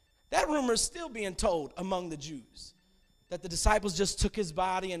 that rumor is still being told among the Jews, that the disciples just took his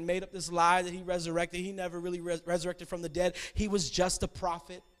body and made up this lie that he resurrected. He never really resurrected from the dead. He was just a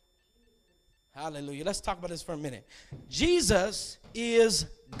prophet. Hallelujah. Let's talk about this for a minute. Jesus is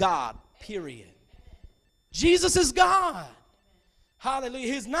God, period. Jesus is God.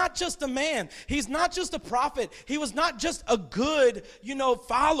 Hallelujah. He's not just a man. He's not just a prophet. He was not just a good,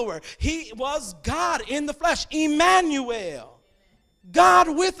 follower. He was God in the flesh. Emmanuel.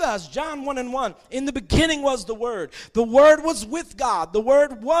 God with us. John 1:1. In the beginning was the Word. The Word was with God. The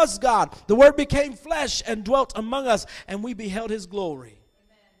Word was God. The Word became flesh and dwelt among us, and we beheld his glory.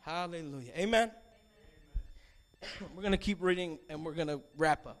 Amen. Hallelujah. Amen. We're going to keep reading, and we're going to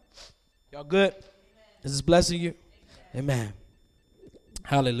wrap up. Y'all good? Is this blessing you? Amen.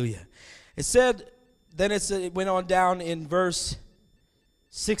 Hallelujah. It said, then it went on down in verse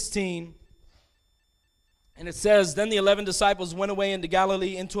 16. And it says, then the 11 disciples went away into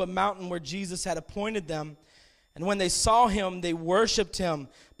Galilee, into a mountain where Jesus had appointed them. And when they saw him, they worshiped him,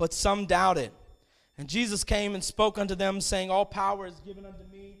 but some doubted. And Jesus came and spoke unto them, saying, all power is given unto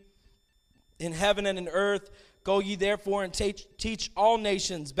me in heaven and in earth. Go ye therefore and teach all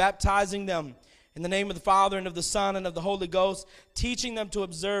nations, baptizing them In the name of the Father, and of the Son, and of the Holy Ghost, teaching them to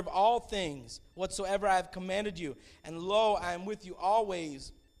observe all things whatsoever I have commanded you. And lo, I am with you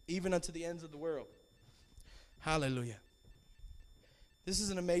always, even unto the ends of the world. Hallelujah. This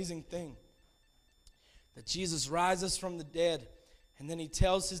is an amazing thing, that Jesus rises from the dead, and then he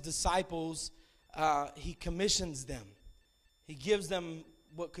tells his disciples, he commissions them. He gives them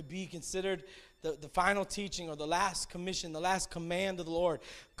what could be considered the final teaching, or the last commission, the last command of the Lord.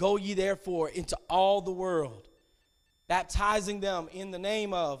 Go ye therefore into all the world, baptizing them in the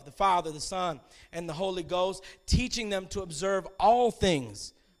name of the Father, the Son, and the Holy Ghost, teaching them to observe all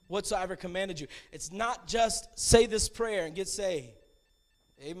things whatsoever commanded you. It's not just say this prayer and get saved.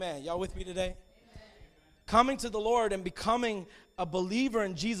 Amen. Y'all with me today? Amen. Coming to the Lord and becoming a believer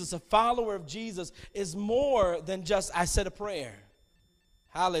in Jesus, a follower of Jesus, is more than just I said a prayer.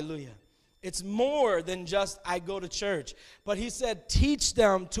 Hallelujah. It's more than just I go to church. But he said, teach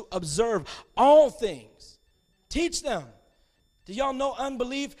them to observe all things. Teach them. Do y'all know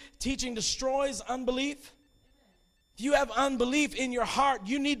unbelief? Teaching destroys unbelief. If you have unbelief in your heart,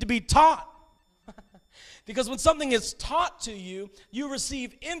 you need to be taught. Because when something is taught to you, you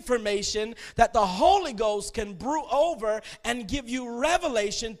receive information that the Holy Ghost can brew over and give you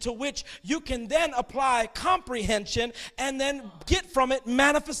revelation, to which you can then apply comprehension and then get from it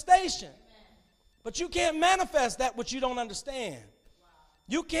manifestation. But you can't manifest that which you don't understand.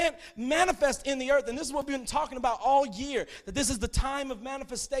 You can't manifest in the earth. And this is what we've been talking about all year, that this is the time of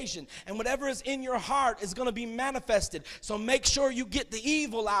manifestation. And whatever is in your heart is going to be manifested. So make sure you get the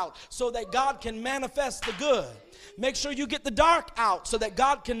evil out so that God can manifest the good. Make sure you get the dark out so that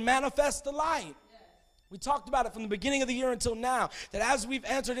God can manifest the light. We talked about it from the beginning of the year until now, that as we've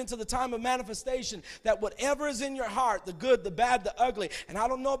entered into the time of manifestation, that whatever is in your heart, the good, the bad, the ugly, and I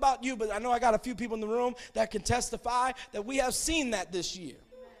don't know about you, but I know I got a few people in the room that can testify that we have seen that this year.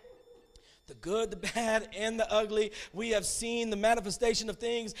 The good, the bad, and the ugly, we have seen the manifestation of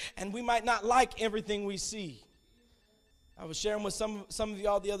things, and we might not like everything we see. I was sharing with some of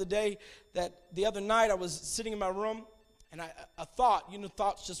y'all the other day that the other night I was sitting in my room, and a thought, you know,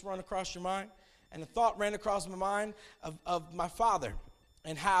 thoughts just run across your mind. And a thought ran across my mind of my father,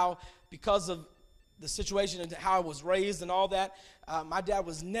 and how, because of the situation and how I was raised and all that, my dad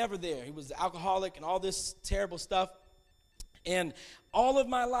was never there. He was an alcoholic and all this terrible stuff. And all of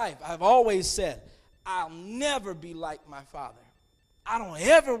my life, I've always said, I'll never be like my father. I don't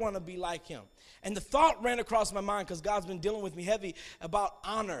ever want to be like him. And the thought ran across my mind because God's been dealing with me heavy about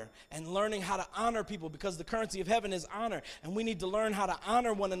honor and learning how to honor people, because the currency of heaven is honor. And we need to learn how to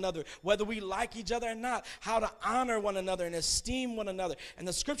honor one another, whether we like each other or not, how to honor one another and esteem one another. And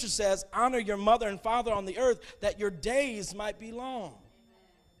the scripture says, honor your mother and father on the earth, that your days might be long.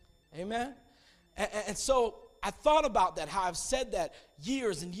 Amen? And so I thought about that, how I've said that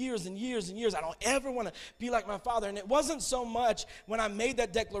years and years and years and years. I don't ever want to be like my father. And it wasn't so much when I made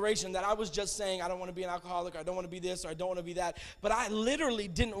that declaration that I was just saying I don't want to be an alcoholic, or I don't want to be this, or I don't want to be that. But I literally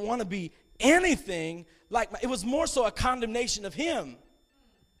didn't want to be anything like it was more so a condemnation of him.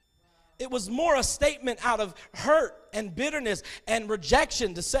 It was more a statement out of hurt and bitterness and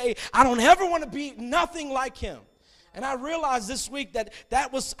rejection to say I don't ever want to be nothing like him. And I realized this week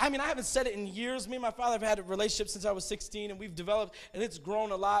that was, I mean, I haven't said it in years. Me and my father have had a relationship since I was 16, and we've developed, and it's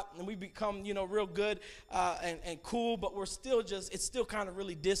grown a lot, and we've become, you know, real good and cool, but we're still just, it's still kind of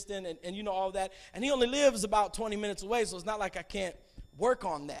really distant, and you know, all that. And he only lives about 20 minutes away, so it's not like I can't work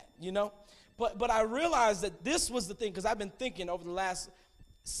on that, you know. But I realized that this was the thing, because I've been thinking over the last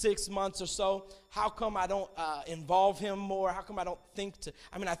 6 months or so, how come I don't involve him more? How come I don't think to,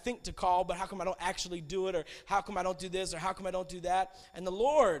 I mean, I think to call, but how come I don't actually do it? Or how come I don't do this? Or how come I don't do that? And the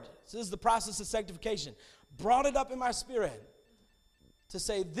Lord, so this is the process of sanctification, brought it up in my spirit to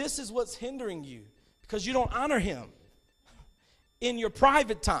say, this is what's hindering you, because you don't honor him in your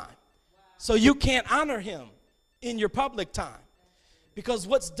private time. So you can't honor him in your public time, because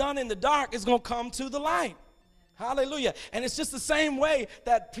what's done in the dark is going to come to the light. Hallelujah. And it's just the same way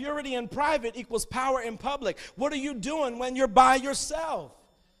that purity in private equals power in public. What are you doing when you're by yourself?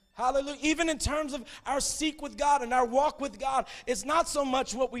 Hallelujah. Even in terms of our seek with God and our walk with God, it's not so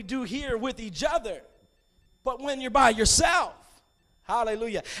much what we do here with each other, but when you're by yourself.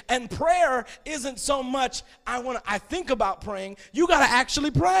 Hallelujah. And prayer isn't so much I think about praying. You got to actually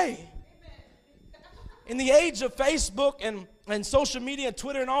pray. In the age of Facebook and social media and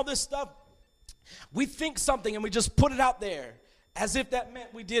Twitter and all this stuff, we think something and we just put it out there as if that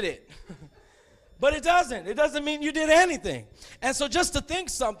meant we did it. But it doesn't. It doesn't mean you did anything. And so just to think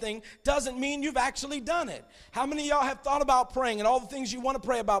something doesn't mean you've actually done it. How many of y'all have thought about praying and all the things you want to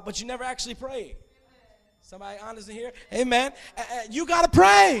pray about, but you never actually prayed? Somebody honest in here? Amen. You got to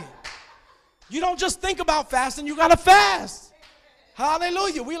pray. You don't just think about fasting, you got to fast.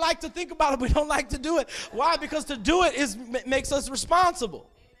 Hallelujah. We like to think about it, we don't like to do it. Why? Because to do it makes us responsible.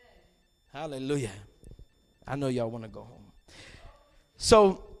 Hallelujah. I know y'all want to go home.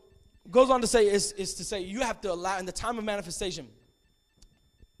 So, goes on to say, is to say you have to allow, in the time of manifestation,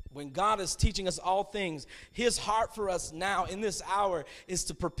 when God is teaching us all things, his heart for us now in this hour is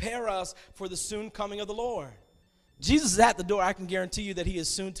to prepare us for the soon coming of the Lord. Jesus is at the door. I can guarantee you that he is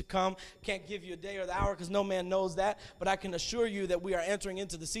soon to come. Can't give you a day or the hour because no man knows that, but I can assure you that we are entering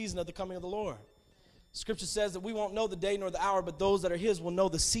into the season of the coming of the Lord. Scripture says that we won't know the day nor the hour, but those that are his will know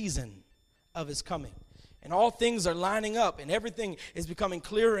the season of his coming. And all things are lining up, and everything is becoming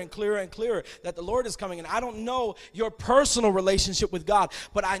clearer and clearer and clearer that the Lord is coming. And I don't know your personal relationship with God,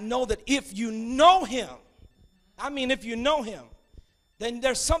 but I know that if you know him, if you know him, then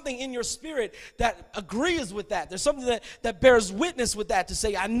there's something in your spirit that agrees with that. There's something that bears witness with that to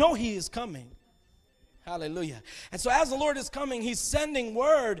say, I know he is coming. Hallelujah. And so as the Lord is coming, he's sending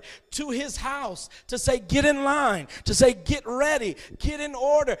word to his house to say, get in line, to say, get ready, get in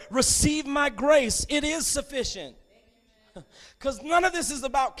order, receive my grace. It is sufficient. Because none of this is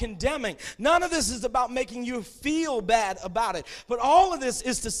about condemning. None of this is about making you feel bad about it. But all of this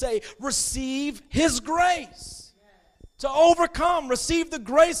is to say, receive his grace. To overcome, receive the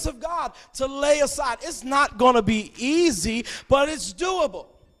grace of God to lay aside. It's not going to be easy, but it's doable.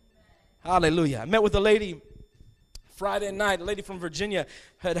 Hallelujah. I met with a lady Friday night. A lady from Virginia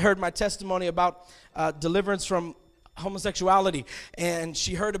had heard my testimony about deliverance from homosexuality. And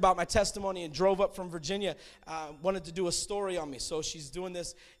she heard about my testimony and drove up from Virginia, wanted to do a story on me. So she's doing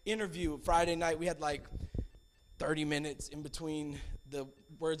this interview Friday night. We had like 30 minutes in between the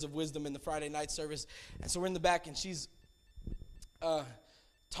words of wisdom and the Friday night service. And so we're in the back, and she's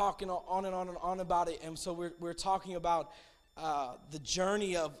talking on and on and on about it. And so we're talking about the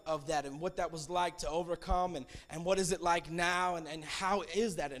journey of that and what that was like to overcome, and what is it like now, and how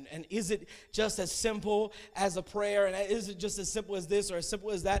is that, and is it just as simple as a prayer, and is it just as simple as this or as simple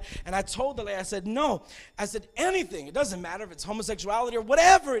as that? And I told the lady, I said, no. I said, anything. It doesn't matter if it's homosexuality or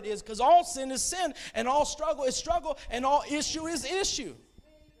whatever it is, because all sin is sin, and all struggle is struggle, and all issue is issue.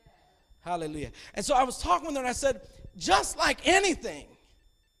 Hallelujah. And so I was talking with her, and I said, just like anything,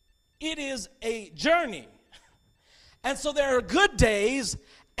 it is a journey. And so there are good days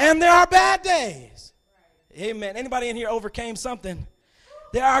and there are bad days. Right. Amen. Anybody in here overcame something?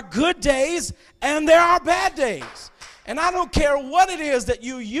 There are good days and there are bad days. And I don't care what it is that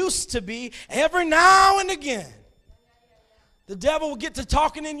you used to be, every now and again, the devil will get to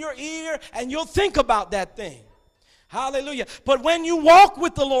talking in your ear and you'll think about that thing. Hallelujah. But when you walk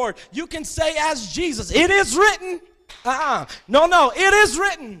with the Lord, you can say as Jesus, it is written. No, it is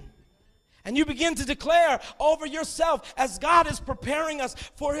written. And you begin to declare over yourself as God is preparing us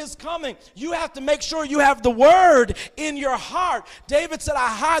for his coming. You have to make sure you have the word in your heart. David said, I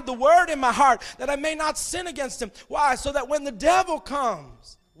hide the word in my heart that I may not sin against him. Why? So that when the devil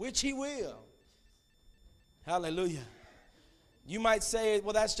comes, which he will. Hallelujah. You might say,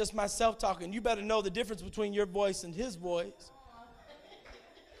 well, that's just myself talking. You better know the difference between your voice and his voice.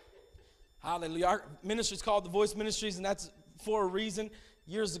 Hallelujah. Our ministry is called the Voice Ministries, and that's for a reason.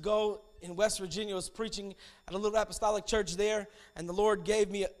 Years ago, in West Virginia, I was preaching at a little apostolic church there, and the Lord gave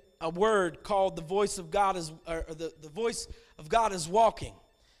me a word called the voice of God is, or the voice of God is walking.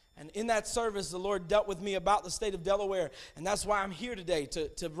 And in that service, the Lord dealt with me about the state of Delaware, and that's why I'm here today,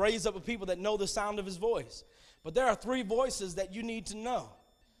 to raise up a people that know the sound of his voice. But there are three voices that you need to know.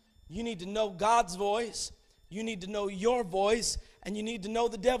 You need to know God's voice, you need to know your voice, and you need to know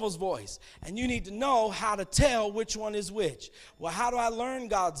the devil's voice. And you need to know how to tell which one is which. Well, how do I learn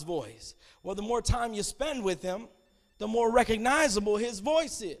God's voice? Well, the more time you spend with him, the more recognizable his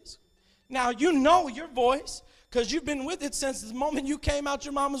voice is. Now, you know your voice because you've been with it since the moment you came out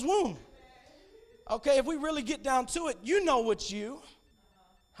your mama's womb. Okay, if we really get down to it, you know what's you.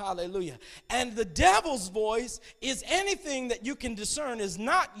 Hallelujah. And the devil's voice is anything that you can discern is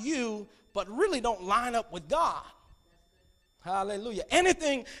not you, but really don't line up with God. Hallelujah.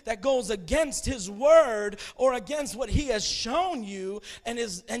 Anything that goes against his word or against what he has shown you, and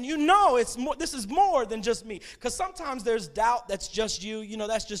you know it's more, this is more than just me. Because sometimes there's doubt that's just you,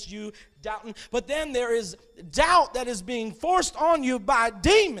 that's just you doubting. But then there is doubt that is being forced on you by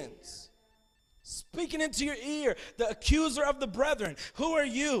demons. Speaking into your ear, the accuser of the brethren. Who are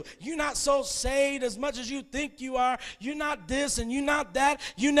you? You're not so saved as much as you think you are. You're not this and you're not that.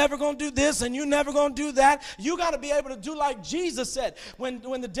 You're never going to do this and you're never going to do that. You got to be able to do like Jesus said. When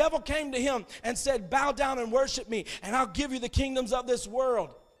the devil came to him and said, bow down and worship me, and I'll give you the kingdoms of this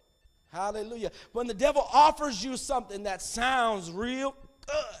world. Hallelujah. When the devil offers you something that sounds real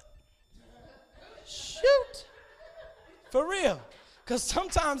good, Shoot. For real. Because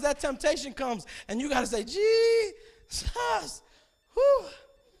sometimes that temptation comes and you got to say, Jesus. Whew.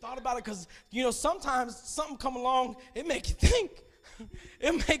 Thought about it because, sometimes something come along, it make you think.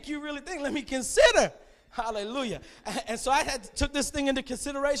 It make you really think. Let me consider. Hallelujah. And so I took this thing into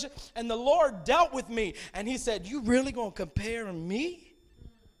consideration, and the Lord dealt with me. And he said, you really going to compare me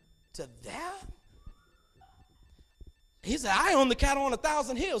to that? He said, I own the cattle on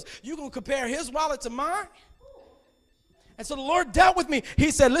 1,000 hills. You going to compare his wallet to mine? And so the Lord dealt with me.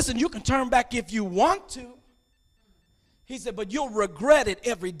 He said, listen, you can turn back if you want to. He said, but you'll regret it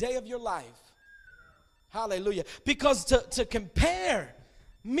every day of your life. Hallelujah. Because to compare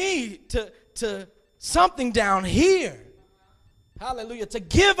me to something down here, hallelujah, to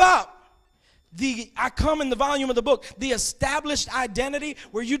give up I come in the volume of the book, the established identity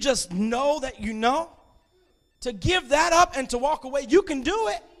where you just know that you know, to give that up and to walk away, you can do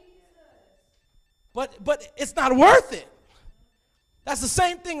it. But it's not worth it. That's the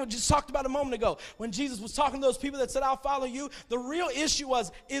same thing we just talked about a moment ago. When Jesus was talking to those people that said, I'll follow you, the real issue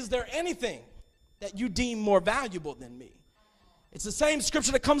was, is there anything that you deem more valuable than me? It's the same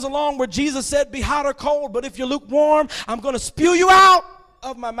scripture that comes along where Jesus said, be hot or cold, but if you're lukewarm, I'm going to spew you out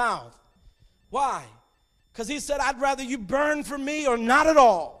of my mouth. Why? Because he said, I'd rather you burn for me or not at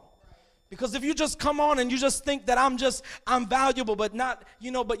all. Because if you just come on and you just think that I'm valuable, but not,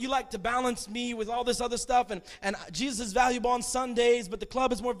 but you like to balance me with all this other stuff, and Jesus is valuable on Sundays, but the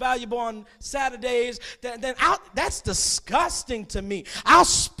club is more valuable on Saturdays, then that's disgusting to me. I'll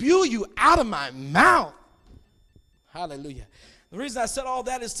spew you out of my mouth. Hallelujah. The reason I said all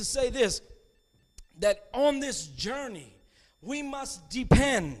that is to say this, that on this journey, we must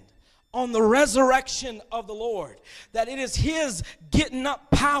depend on the resurrection of the Lord, that it is his getting up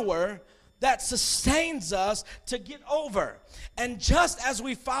power that sustains us to get over. And just as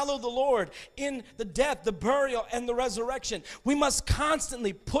we follow the Lord in the death, the burial, and the resurrection, we must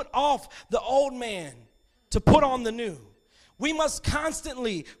constantly put off the old man to put on the new. We must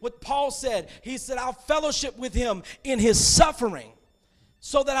constantly, what Paul said, he said, I'll fellowship with him in his suffering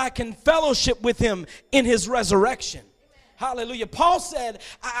so that I can fellowship with him in his resurrection. Hallelujah. Paul said,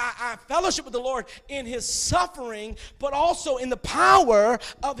 I fellowship with the Lord in his suffering, but also in the power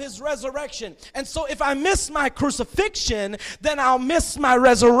of his resurrection. And so if I miss my crucifixion, then I'll miss my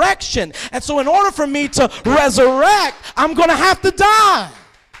resurrection. And so in order for me to resurrect, I'm going to have to die.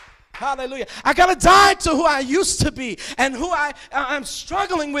 Hallelujah. I got to die to who I used to be and who I'm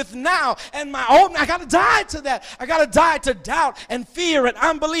struggling with now. And I got to die to that. I got to die to doubt and fear and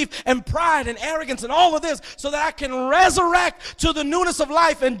unbelief and pride and arrogance and all of this so that I can resurrect to the newness of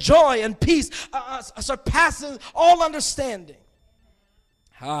life and joy and peace surpassing all understanding.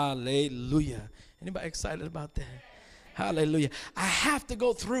 Hallelujah. Anybody excited about that? Hallelujah. I have to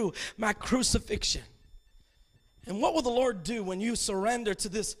go through my crucifixion. And what will the Lord do when you surrender to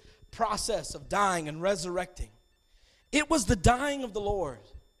this process of dying and resurrecting? It was the dying of the Lord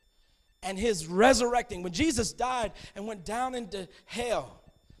and his resurrecting. When Jesus died and went down into hell.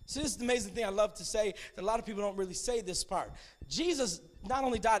 See, this is the amazing thing I love to say, that a lot of people don't really say this part. Jesus not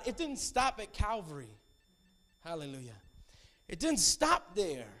only died, it didn't stop at Calvary. Hallelujah. It didn't stop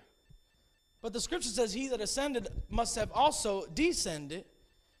there. But the scripture says he that ascended must have also descended.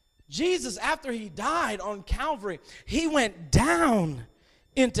 Jesus, after he died on Calvary, he went down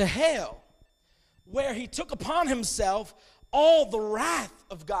into hell, where he took upon himself all the wrath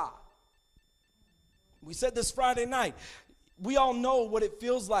of God. We said this Friday night. We all know what it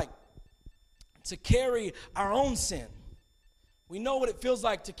feels like to carry our own sin. We know what it feels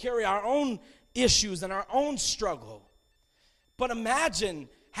like to carry our own issues and our own struggle. But imagine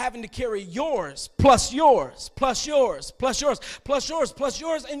having to carry yours, plus yours, plus yours, plus yours, plus yours, plus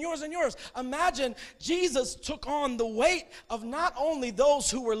yours, and yours and yours. Imagine Jesus took on the weight of not only those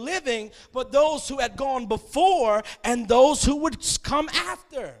who were living, but those who had gone before and those who would come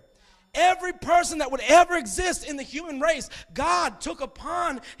after. Every person that would ever exist in the human race, God took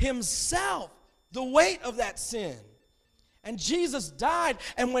upon himself the weight of that sin. And Jesus died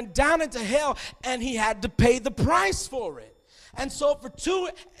and went down into hell, and he had to pay the price for it. And so for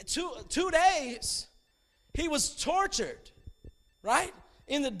two days, he was tortured, right?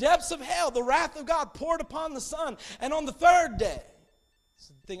 In the depths of hell, the wrath of God poured upon the Son. And on the third day, this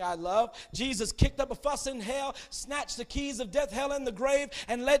is the thing I love, Jesus kicked up a fuss in hell, snatched the keys of death, hell, and the grave,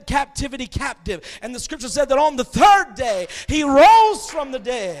 and led captivity captive. And the scripture said that on the third day, he rose from the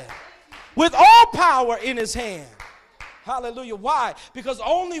dead with all power in his hand. Hallelujah. Why? Because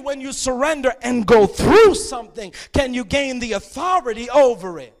only when you surrender and go through something can you gain the authority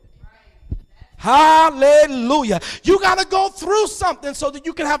over it. Hallelujah. You got to go through something so that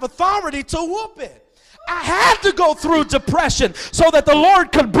you can have authority to whoop it. I had to go through depression so that the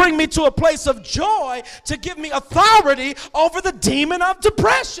Lord could bring me to a place of joy to give me authority over the demon of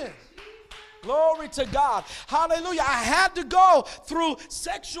depression. Glory to God. Hallelujah. I had to go through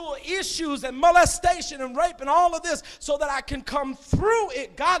sexual issues and molestation and rape and all of this so that I can come through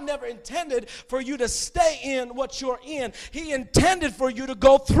it. God never intended for you to stay in what you're in. He intended for you to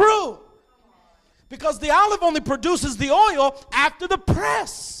go through. Because the olive only produces the oil after the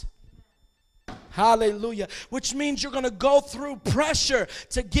press. Hallelujah. Which means you're going to go through pressure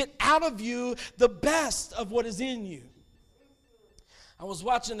to get out of you the best of what is in you. I was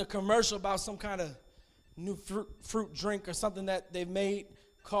watching a commercial about some kind of new fruit drink or something that they've made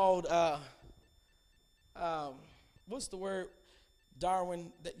called, what's the word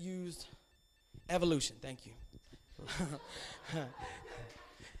Darwin that used? Evolution. Thank you.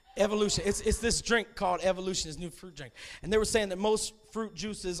 Evolution. It's this drink called Evolution, this new fruit drink. And they were saying that most fruit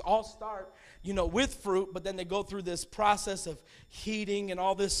juices all start, with fruit, but then they go through this process of heating and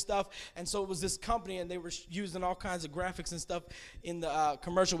all this stuff. And so it was this company, and they were using all kinds of graphics and stuff in the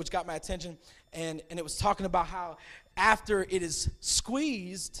commercial, which got my attention. And it was talking about how after it is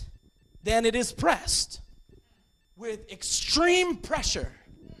squeezed, then it is pressed with extreme pressure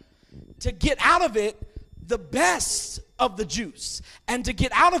to get out of it the best of the juice and to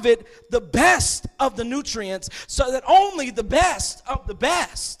get out of it the best of the nutrients so that only the best of the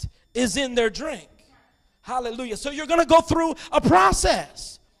best is in their drink. Hallelujah. So you're going to go through a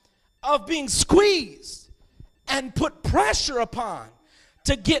process of being squeezed and put pressure upon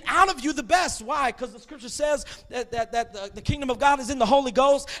to get out of you the best. Why? Because the scripture says that the kingdom of God is in the Holy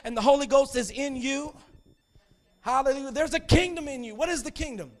Ghost and the Holy Ghost is in you. Hallelujah. There's a kingdom in you. What is the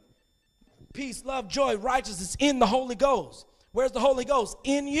kingdom? Peace, love, joy, righteousness in the Holy Ghost. Where's the Holy Ghost?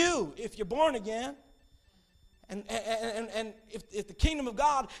 In you, if you're born again. And if the kingdom of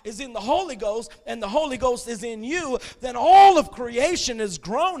God is in the Holy Ghost and the Holy Ghost is in you, then all of creation is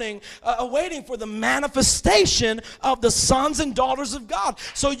groaning, awaiting for the manifestation of the sons and daughters of God.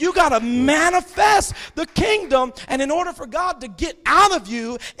 So you got to manifest the kingdom, and in order for God to get out of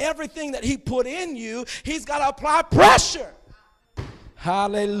you everything that he put in you, he's got to apply pressure.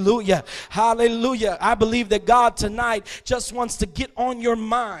 Hallelujah. Hallelujah. I believe that God tonight just wants to get on your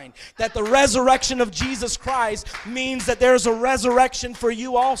mind that the resurrection of Jesus Christ means that there's a resurrection for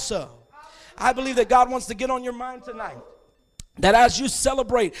you also. I believe that God wants to get on your mind tonight that as you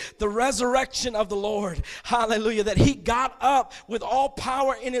celebrate the resurrection of the Lord, hallelujah, that he got up with all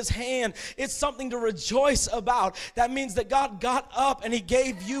power in his hand. It's something to rejoice about. That means that God got up and he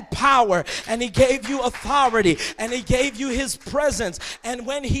gave you power and he gave you authority and he gave you his presence. And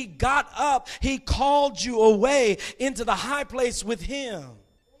when he got up, he called you away into the high place with him.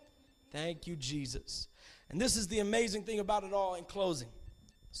 Thank you, Jesus. And this is the amazing thing about it all in closing.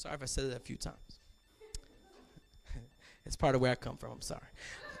 Sorry if I said that a few times. It's part of where I come from. I'm sorry.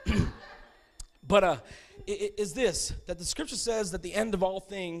 But it is this, that the scripture says that the end of all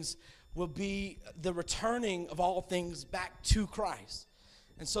things will be the returning of all things back to Christ.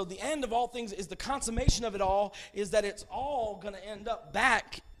 And so the end of all things is the consummation of it all, is that it's all going to end up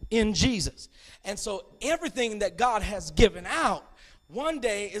back in Jesus. And so everything that God has given out one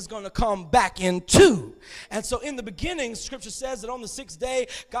day is going to come back into. And so in the beginning, scripture says that on the sixth day,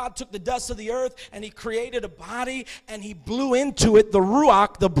 God took the dust of the earth and he created a body and he blew into it the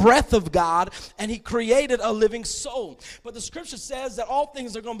ruach, the breath of God, and he created a living soul. But the scripture says that all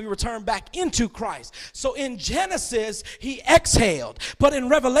things are going to be returned back into Christ. So in Genesis, he exhaled, but in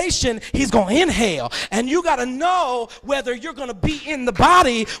Revelation, he's going to inhale. And you got to know whether you're going to be in the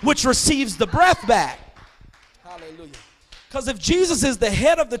body which receives the breath back. Hallelujah. Because if Jesus is the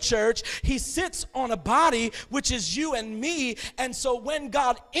head of the church, he sits on a body, which is you and me. And so when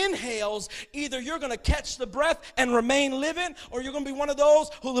God inhales, either you're going to catch the breath and remain living, or you're going to be one of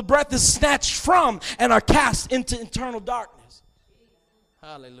those who the breath is snatched from and are cast into eternal darkness.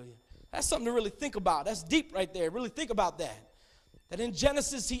 Hallelujah. That's something to really think about. That's deep right there. Really think about that. That in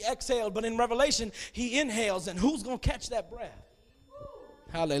Genesis he exhaled, but in Revelation he inhales. And who's going to catch that breath?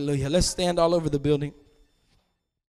 Hallelujah. Let's stand all over the building.